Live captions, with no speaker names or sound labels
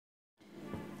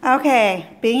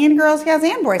Okay, being in Girl Scouts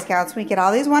and Boy Scouts, we get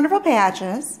all these wonderful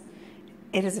patches.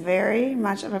 It is very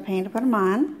much of a pain to put them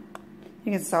on.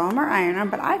 You can sew them or iron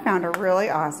them, but I found a really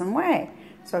awesome way.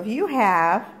 So if you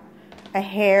have a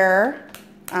hair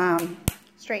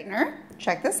straightener,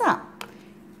 check this out.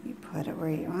 You put it where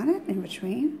you want it, in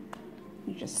between.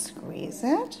 You just squeeze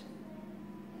it.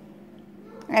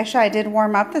 Actually, I did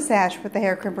warm up the sash with the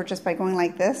hair crimper just by going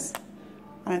like this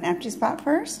on an empty spot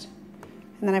first.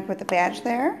 And then I put the badge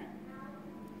there.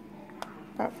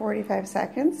 About 45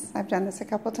 seconds. I've done this a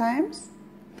couple times.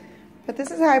 But this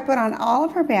is how I put on all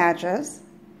of her badges.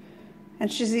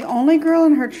 And she's the only girl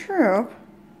in her troop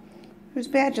whose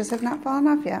badges have not fallen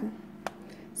off yet.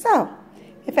 So,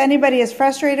 if anybody is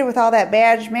frustrated with all that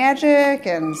badge magic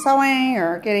and sewing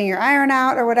or getting your iron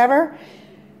out or whatever,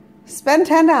 spend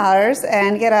 $10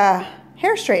 and get a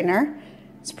hair straightener.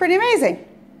 It's pretty amazing.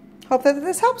 Hope that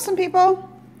this helps some people.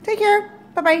 Take care.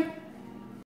 Bye-bye.